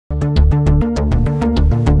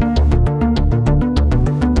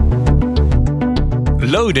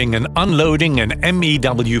Loading and unloading an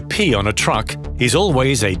MEWP on a truck is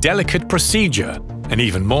always a delicate procedure, and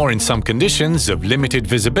even more in some conditions of limited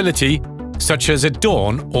visibility, such as at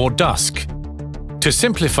dawn or dusk. To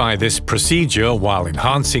simplify this procedure while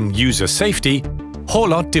enhancing user safety,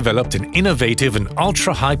 Haulotte developed an innovative and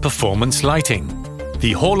ultra-high performance lighting,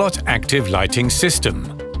 the Haulotte Activ'Lighting system.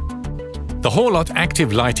 The Haulotte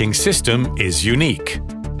Activ'Lighting system is unique.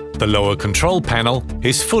 The lower control panel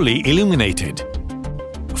is fully illuminated.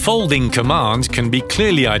 Folding commands can be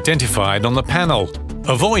clearly identified on the panel,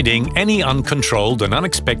 avoiding any uncontrolled and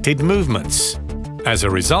unexpected movements. As a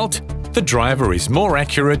result, the driver is more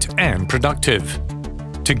accurate and productive.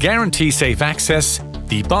 To guarantee safe access,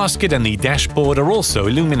 the basket and the dashboard are also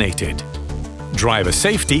illuminated. Driver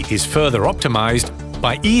safety is further optimized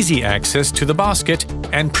by easy access to the basket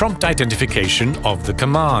and prompt identification of the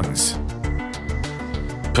commands.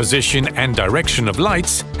 Position and direction of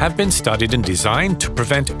lights have been studied and designed to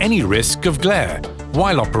prevent any risk of glare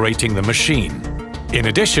while operating the machine. In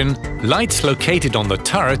addition, lights located on the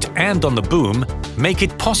turret and on the boom make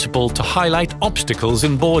it possible to highlight obstacles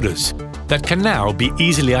and borders that can now be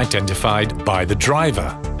easily identified by the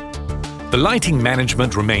driver. The lighting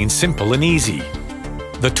management remains simple and easy.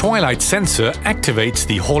 The twilight sensor activates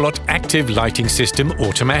the Haulotte Activ'Lighting system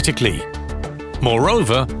automatically.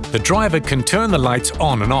 Moreover, the driver can turn the lights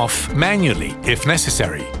on and off manually if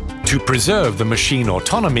necessary. To preserve the machine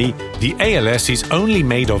autonomy, the ALS is only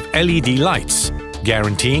made of LED lights,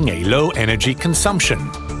 guaranteeing a low energy consumption.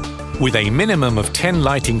 With a minimum of 10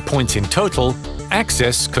 lighting points in total,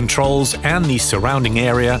 access, controls and the surrounding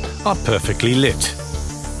area are perfectly lit.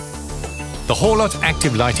 The Haulotte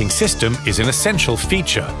Activ'Lighting system is an essential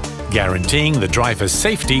feature, guaranteeing the driver's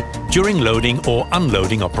safety during loading or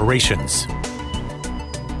unloading operations.